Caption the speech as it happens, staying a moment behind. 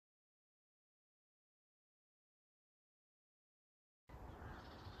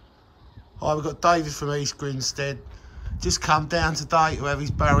Hi, we've got David from East Grinstead. Just come down today to have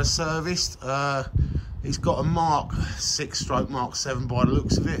his Barrow serviced. He's got a Mark 6 stroke Mark 7 by the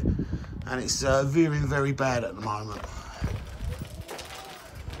looks of it, and it's veering very bad at the moment.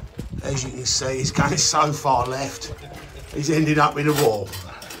 As you can see, he's going so far left, he's ended up in a wall.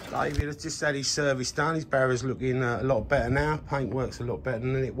 David has just had his service done. His Barrow's looking a lot better now. Paintwork's a lot better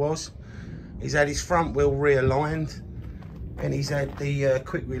than it was. He's had his front wheel realigned, and he's had the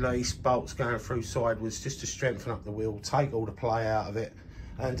quick release bolts going through sideways just to strengthen up the wheel, take all the play out of it.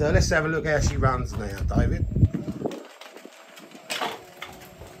 And let's have a look how she runs now, David.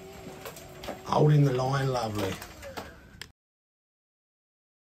 Holding the line, lovely.